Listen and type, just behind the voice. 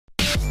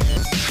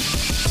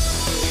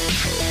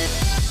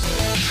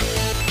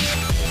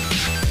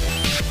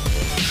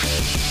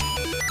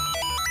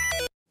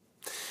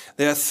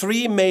There are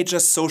three major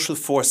social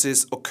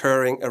forces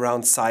occurring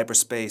around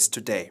cyberspace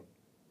today.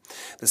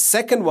 The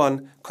second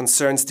one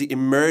concerns the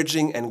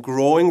emerging and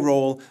growing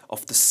role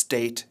of the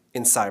state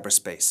in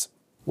cyberspace.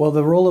 Well,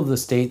 the role of the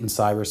state in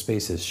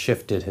cyberspace has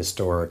shifted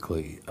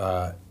historically.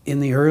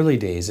 In the early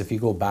days, if you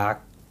go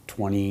back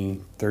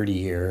 20, 30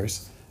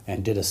 years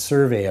and did a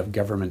survey of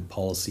government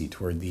policy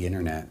toward the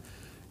internet,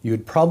 you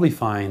would probably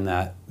find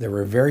that there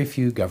were very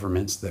few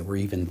governments that were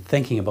even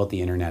thinking about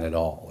the internet at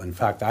all. In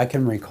fact, I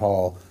can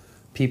recall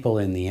people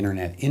in the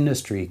internet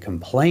industry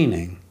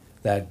complaining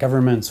that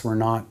governments were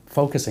not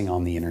focusing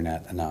on the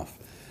internet enough.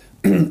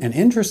 And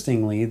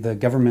interestingly, the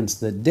governments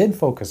that did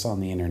focus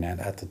on the internet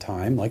at the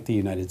time, like the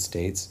United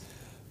States,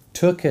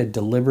 took a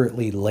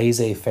deliberately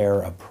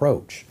laissez-faire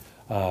approach.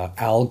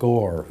 Al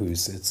Gore,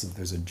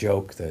 there's a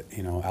joke that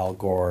Al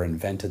Gore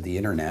invented the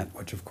internet,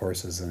 which of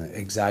course is an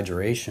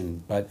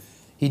exaggeration, but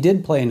he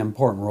did play an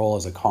important role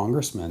as a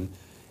congressman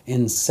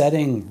in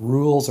setting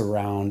rules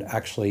around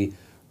actually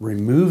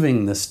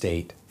removing the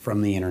state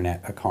from the internet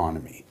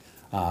economy.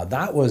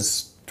 That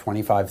was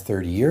 25,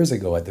 30 years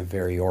ago at the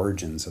very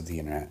origins of the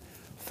internet.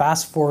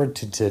 Fast forward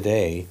to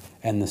today,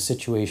 and the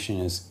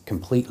situation is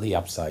completely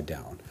upside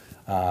down.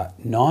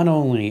 Not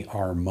only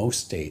are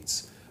most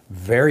states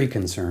very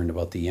concerned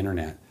about the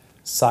internet,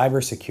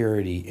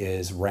 cybersecurity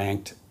is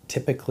ranked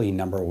typically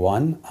number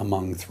one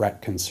among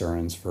threat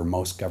concerns for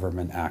most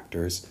government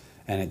actors,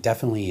 and it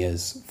definitely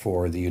is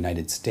for the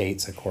United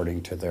States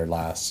according to their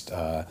last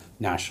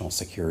national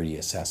security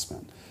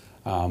assessment.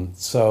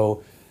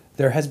 So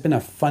there has been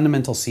a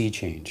fundamental sea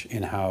change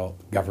in how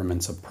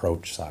governments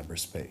approach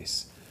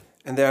cyberspace.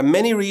 And there are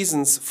many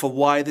reasons for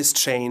why this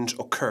change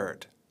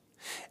occurred.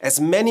 As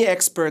many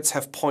experts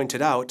have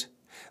pointed out,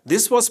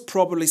 this was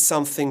probably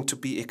something to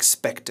be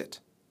expected.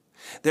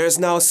 There is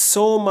now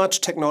so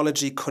much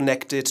technology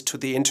connected to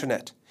the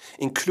internet,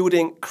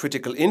 including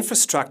critical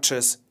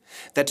infrastructures,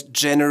 that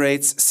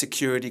generates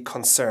security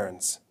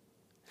concerns.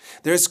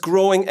 There is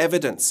growing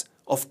evidence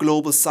of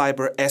global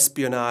cyber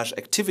espionage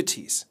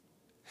activities.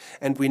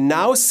 And we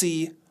now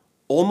see,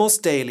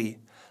 almost daily,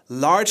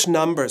 large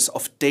numbers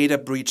of data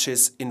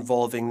breaches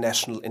involving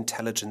national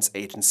intelligence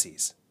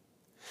agencies.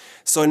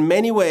 So in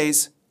many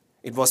ways,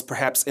 it was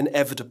perhaps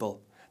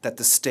inevitable that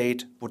the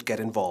state would get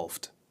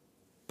involved.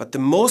 But the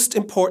most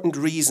important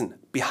reason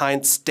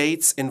behind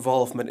states'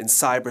 involvement in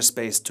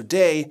cyberspace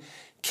today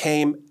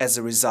came as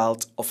a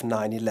result of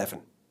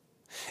 9/11.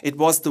 It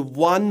was the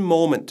one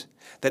moment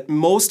that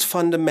most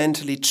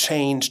fundamentally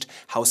changed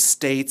how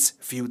states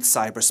viewed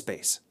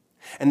cyberspace,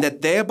 and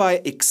that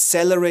thereby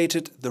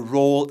accelerated the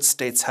role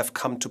states have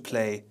come to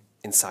play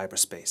in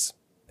cyberspace.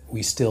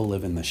 We still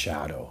live in the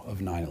shadow of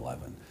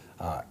 9/11.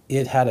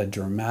 It had a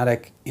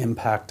dramatic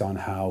impact on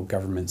how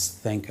governments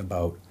think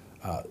about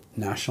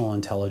national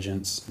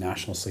intelligence,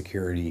 national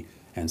security,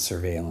 and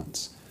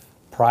surveillance.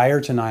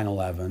 Prior to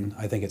 9/11,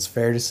 I think it's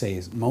fair to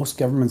say most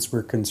governments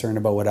were concerned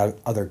about what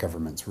other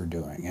governments were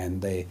doing,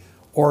 and they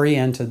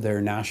oriented their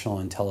national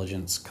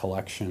intelligence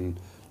collection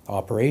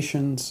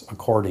operations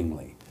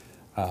accordingly.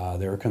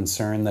 They were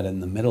concerned that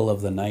in the middle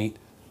of the night,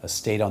 a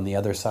state on the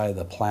other side of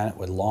the planet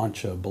would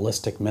launch a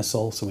ballistic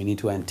missile, so we need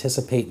to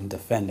anticipate and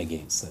defend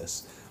against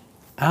this.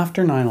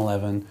 After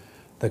 9/11,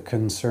 the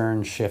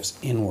concern shifts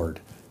inward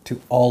to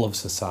all of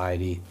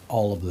society,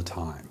 all of the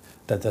time.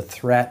 That the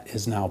threat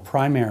is now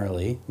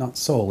primarily, not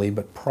solely,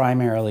 but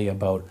primarily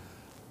about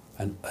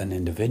an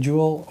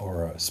individual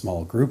or a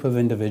small group of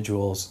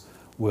individuals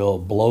will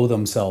blow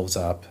themselves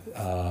up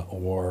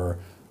or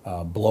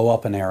blow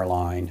up an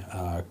airline,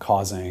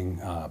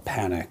 causing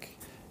panic.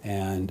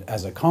 And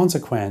as a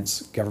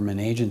consequence,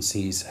 government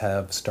agencies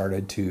have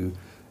started to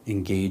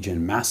engage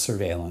in mass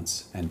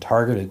surveillance and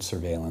targeted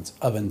surveillance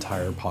of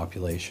entire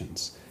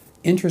populations.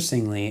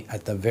 Interestingly,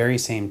 at the very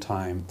same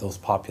time, those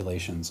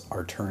populations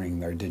are turning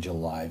their digital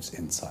lives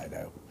inside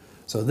out.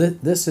 So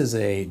this is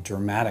a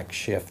dramatic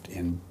shift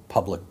in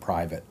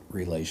public-private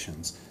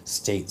relations,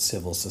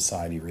 state-civil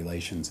society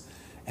relations.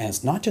 And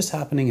it's not just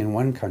happening in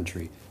one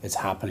country, it's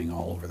happening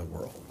all over the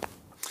world.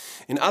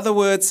 In other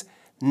words,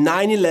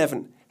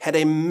 9/11 had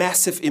a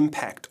massive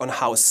impact on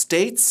how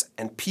states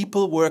and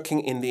people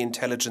working in the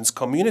intelligence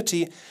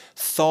community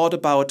thought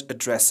about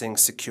addressing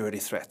security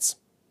threats.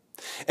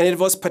 And it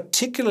was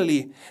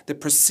particularly the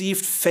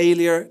perceived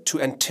failure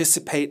to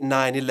anticipate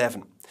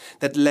 9/11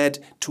 that led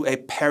to a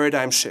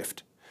paradigm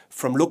shift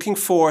from looking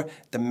for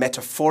the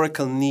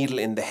metaphorical needle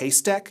in the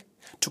haystack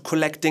to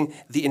collecting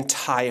the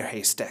entire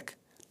haystack,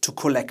 to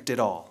collect it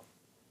all.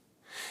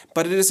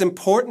 But it is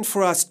important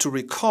for us to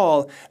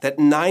recall that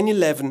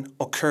 9/11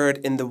 occurred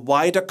in the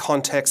wider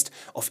context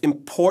of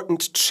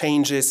important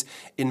changes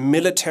in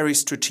military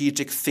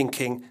strategic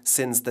thinking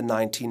since the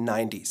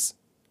 1990s.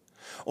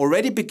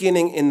 Already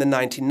beginning in the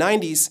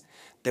 1990s,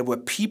 there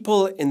were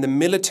people in the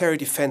military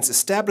defense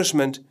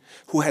establishment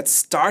who had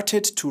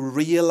started to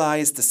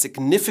realize the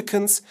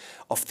significance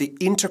of the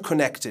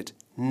interconnected,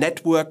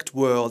 networked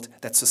world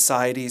that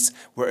societies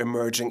were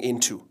emerging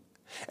into,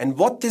 and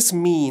what this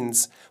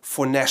means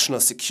for national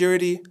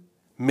security,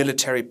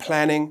 military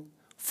planning,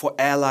 for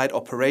allied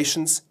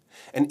operations,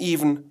 and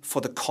even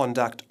for the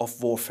conduct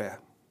of warfare.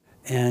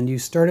 And you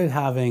started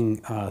having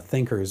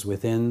thinkers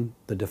within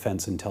the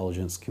defense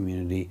intelligence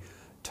community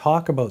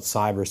talk about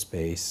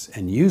cyberspace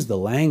and use the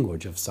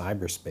language of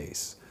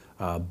cyberspace,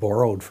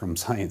 borrowed from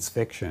science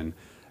fiction,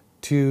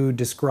 to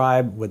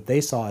describe what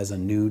they saw as a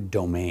new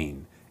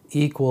domain,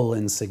 equal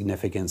in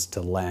significance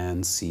to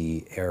land,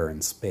 sea, air,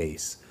 and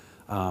space.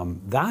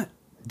 That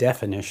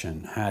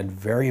definition had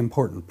very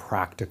important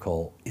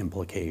practical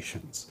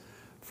implications.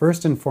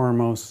 First and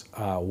foremost,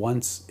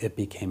 once it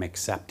became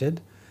accepted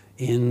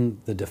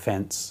in the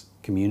defense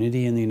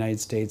community in the United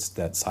States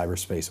that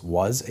cyberspace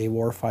was a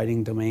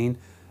warfighting domain,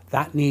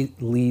 that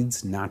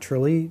leads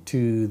naturally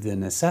to the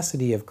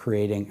necessity of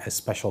creating a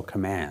special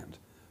command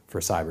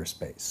for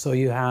cyberspace. So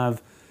you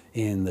have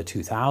in the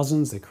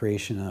 2000s the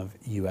creation of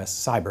US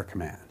Cyber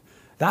Command.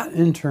 That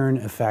in turn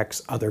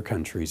affects other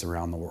countries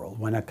around the world.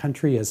 When a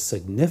country as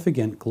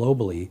significant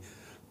globally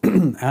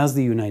as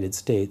the United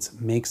States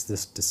makes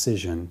this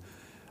decision,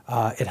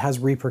 it has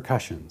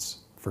repercussions.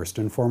 First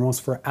and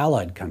foremost for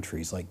allied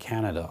countries like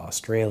Canada,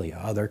 Australia,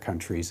 other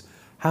countries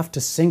have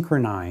to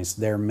synchronize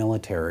their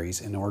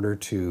militaries in order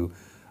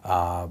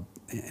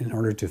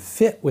to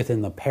fit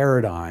within the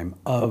paradigm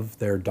of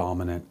their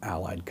dominant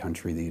allied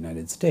country, the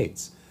United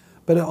States.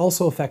 But it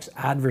also affects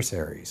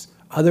adversaries.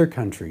 Other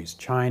countries,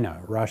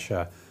 China,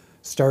 Russia,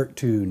 start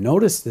to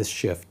notice this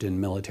shift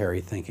in military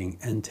thinking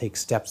and take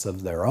steps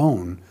of their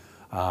own,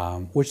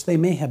 which they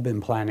may have been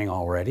planning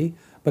already,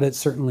 but it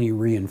certainly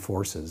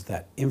reinforces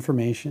that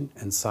information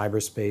and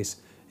cyberspace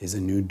is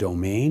a new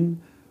domain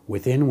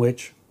within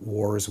which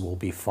wars will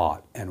be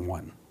fought and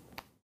won.